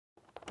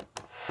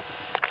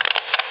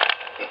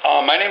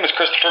My name is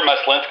Christopher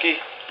Meslinski,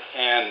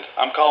 and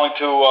I'm calling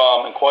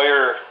to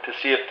inquire to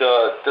see if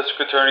the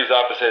district attorney's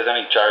office has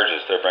any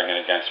charges they're bringing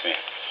against me. Okay,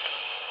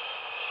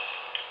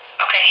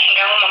 hang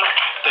on one moment.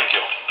 Thank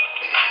you.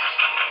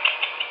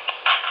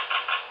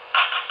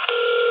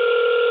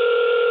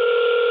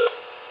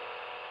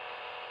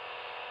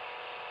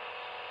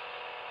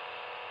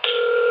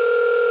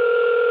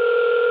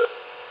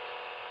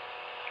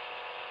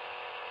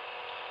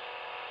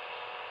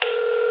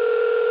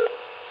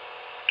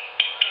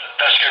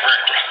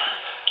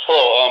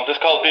 Hello, this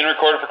call is being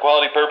recorded for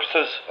quality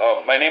purposes.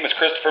 My name is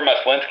Christopher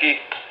Meslinski,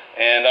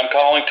 and I'm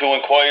calling to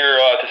inquire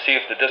to see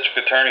if the district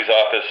attorney's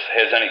office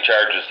has any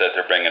charges that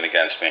they're bringing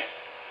against me.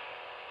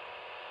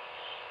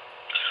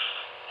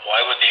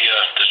 Why would the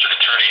district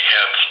attorney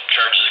have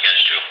charges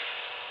against you?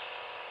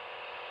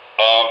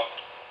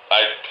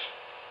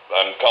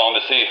 I'm calling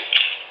to see.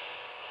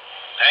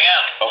 Hang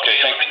on. Okay,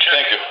 let me check.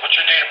 thank you. What's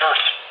your date of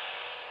birth?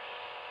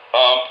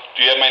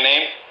 Do you have my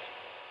name?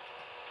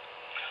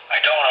 I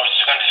don't. I was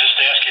going to just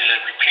ask you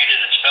to repeat it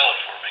and spell it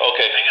for me.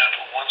 Okay. Hang on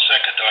for 1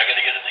 second, though. I got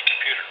to get in the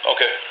computer.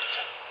 Okay.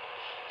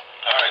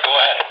 All right, go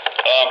ahead.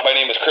 My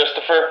name is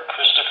Christopher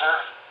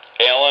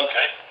Allen.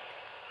 Okay.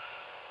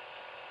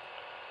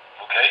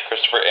 Okay.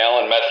 Christopher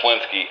Allen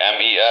Meslinski,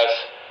 Meslinski. Okay.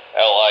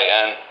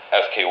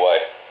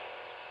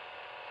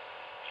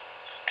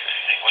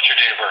 What's your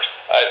date of birth?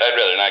 I'd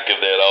rather not give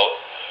that out.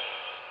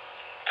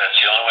 That's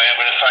the only way I'm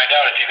going to find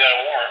out if you got a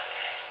warrant.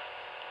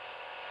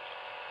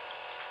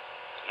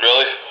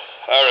 Really?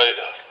 All right.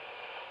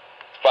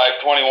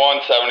 5/21/77.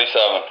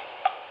 5/21/77.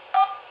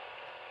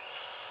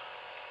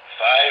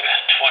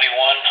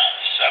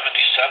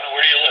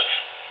 Where do you live?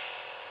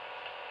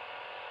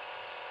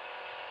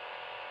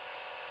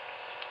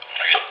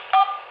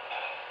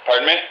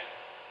 Pardon me?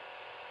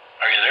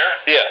 Are you there?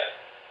 Yeah.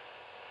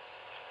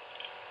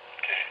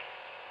 Okay.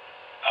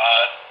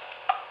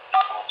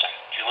 1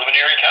 second. Do you live in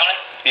Erie County?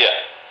 Yeah.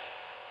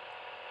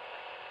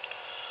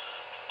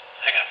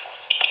 Hang on.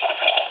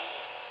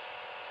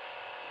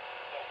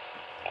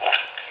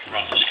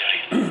 Run this guy.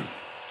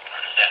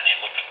 Does that name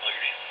look familiar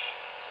to you?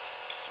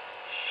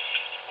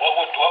 What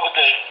would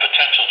the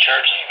potential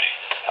charges be?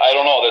 I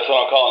don't know. That's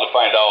what I'm calling to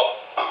find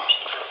out.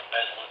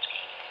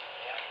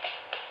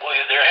 Well,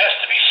 there has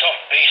to be some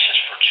basis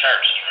for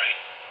charges, right?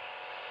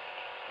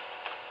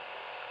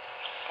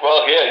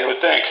 Well, yeah, you would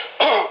think.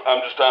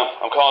 I'm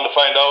calling to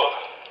find out.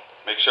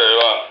 Make sure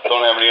I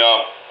don't have any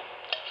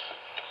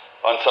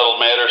unsettled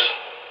matters.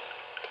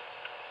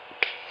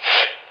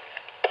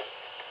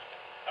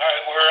 All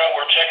right,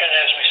 we're checking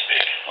as we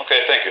speak.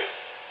 Okay, thank you.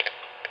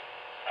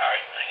 All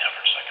right, hang on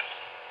for a second.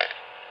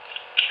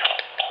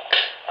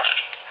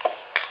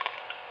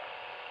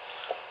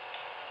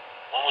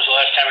 When was the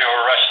last time you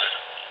were arrested?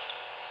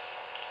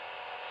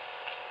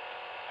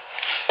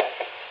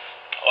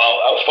 Well,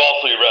 I was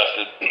falsely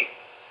arrested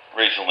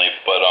recently,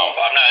 but Well,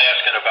 I'm not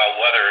asking about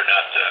whether or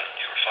not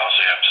you were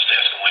falsely. I'm just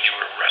asking when you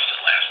were arrested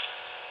last.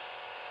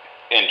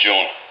 in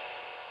June.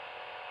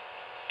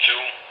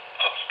 June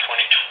of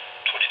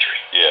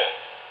 2023. Yeah.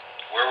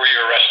 Where were you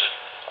arrested?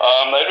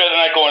 I'd rather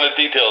not go into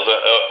details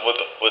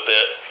with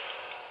that.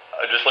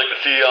 I'd just like to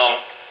see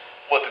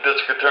what the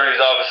district attorney's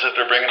office, if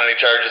they're bringing any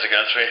charges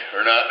against me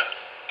or not,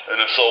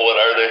 and if so, what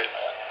are they? Is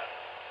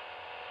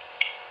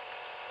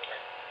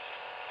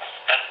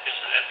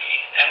it M-E?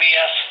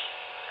 M-E-S?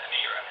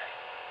 M-E or M-A?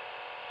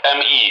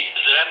 M-E.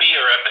 Is it M-E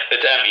or M-A?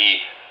 It's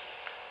M-E.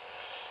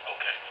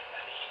 Okay.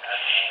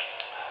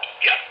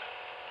 Yeah.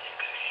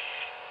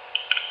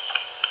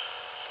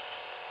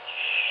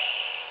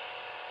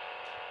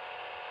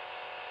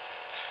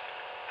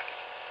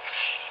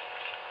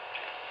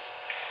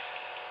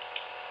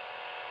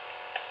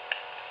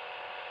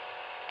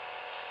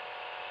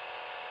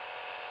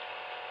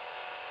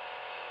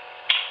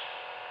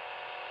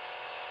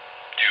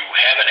 Do you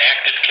have an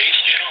active case,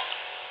 do you know?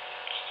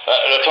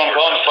 That's what I'm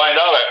calling to find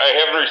out. I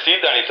haven't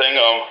received anything,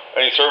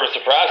 any service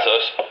of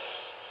process,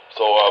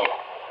 so I'm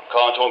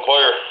calling to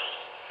inquire.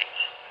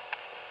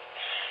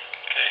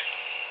 Okay.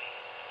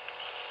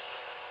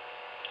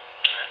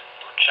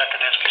 We're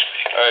checking as we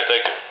speak. All right,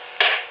 thank you.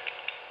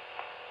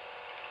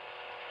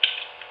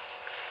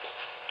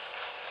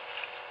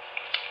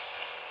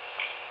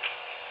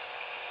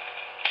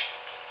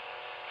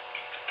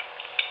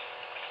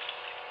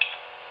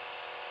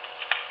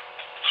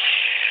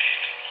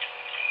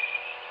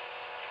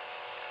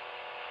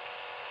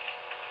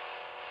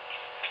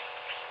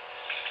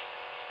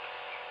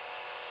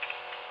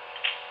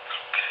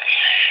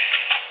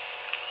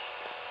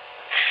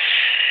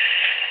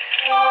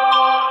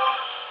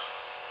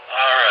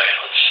 Alright,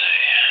 let's see.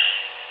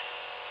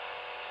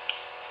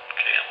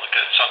 Okay, I'm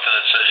looking at something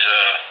that says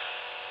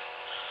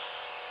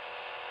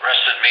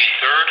arrested May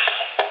 3rd.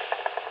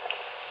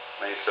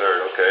 May 3rd,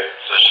 okay.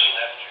 So she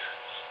left here.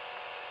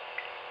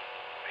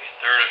 May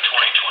 3rd of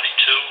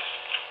 2022.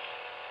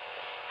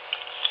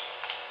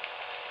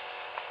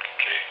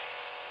 Okay.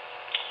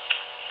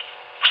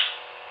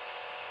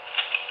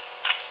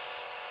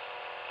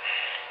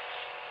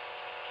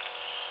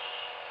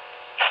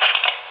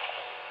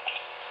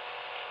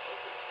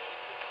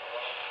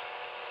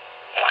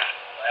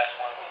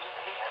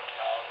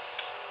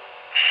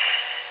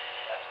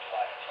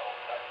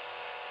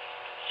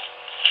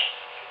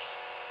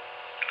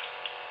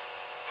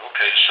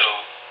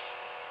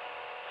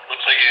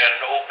 looks like you got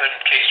an open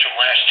case from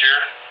last year.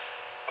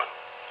 But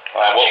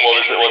what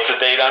was it? What's the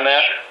date on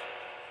that?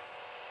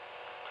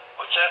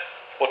 What's that?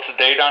 What's the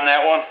date on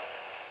that one?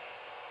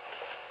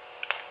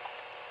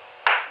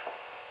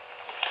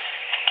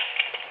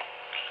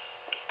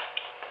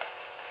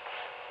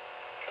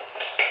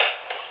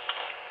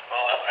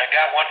 Well, I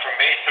got one from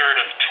May 3rd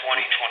of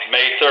 2020.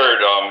 May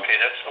 3rd. Okay,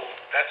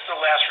 that's the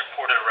last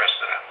reported arrest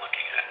that I'm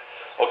looking at.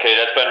 Okay,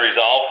 that's been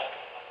resolved.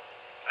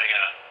 Hang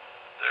on.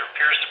 There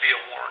appears to be a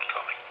warrant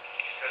coming.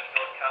 Because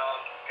North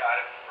Collins got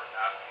it for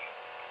not being.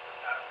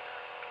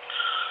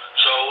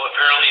 So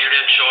apparently you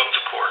didn't show up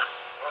to court.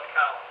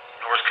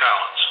 North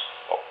Collins.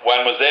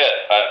 When was that?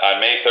 On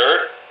May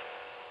 3rd?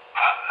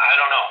 I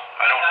don't know.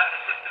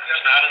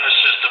 It's not in the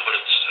system, but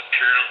it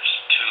appears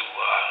to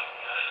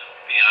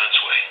be on its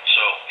way.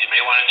 So you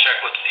may want to check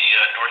with the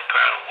North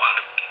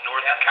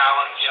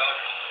Collins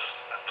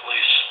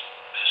police.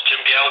 Is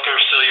Tim Gallagher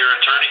still your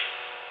attorney?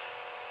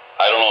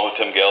 I don't know who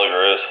Tim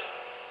Gallagher is.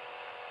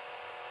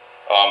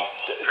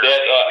 He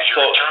was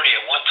your attorney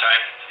at one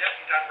time. Yes,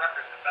 he's on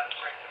record. That's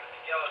right,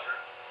 Timothy Gallagher.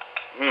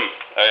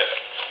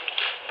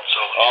 So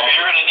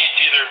you're going to need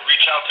to either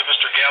reach out to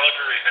Mr.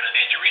 Gallagher or you're going to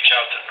need to reach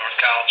out to North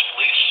Collins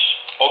Police.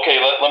 Okay,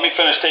 let me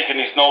finish taking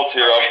these notes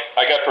here. Okay.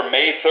 I got for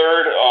May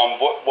 3rd.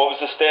 What was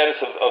the status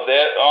of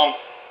that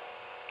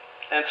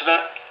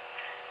incident?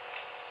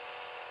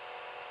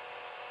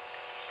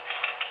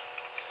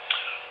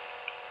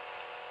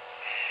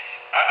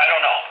 I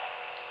don't know.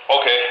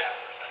 Okay.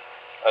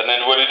 And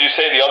then what did you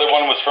say? The other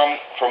one was from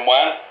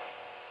when?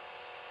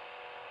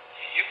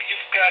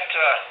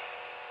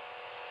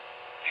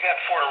 You got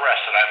 4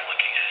 arrests that I'm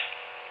looking at.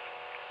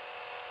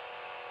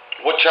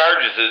 What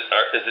charges is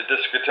the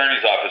district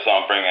attorney's office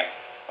bringing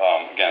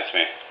against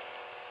me?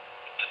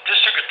 The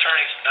district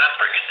attorney's not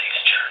bringing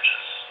these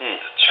charges.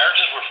 The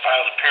charges were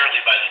filed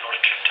apparently by the North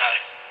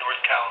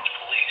Collins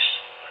Police.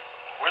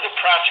 We're the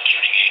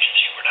prosecuting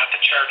agency. We're not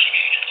the charging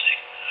agency.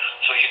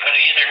 So you're going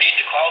to either need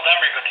to call them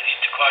or you're going to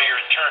need to call your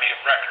attorney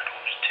of record,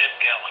 who's Tim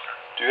Gallagher.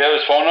 Do you have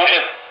his phone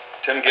number?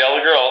 Tim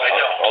Gallagher? I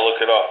don't. I'll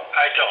look it up.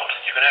 I don't.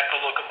 You're going to have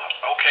to look him up.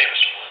 Okay,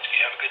 Mr. Malinsky.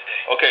 Have a good day.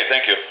 Okay,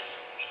 thank you.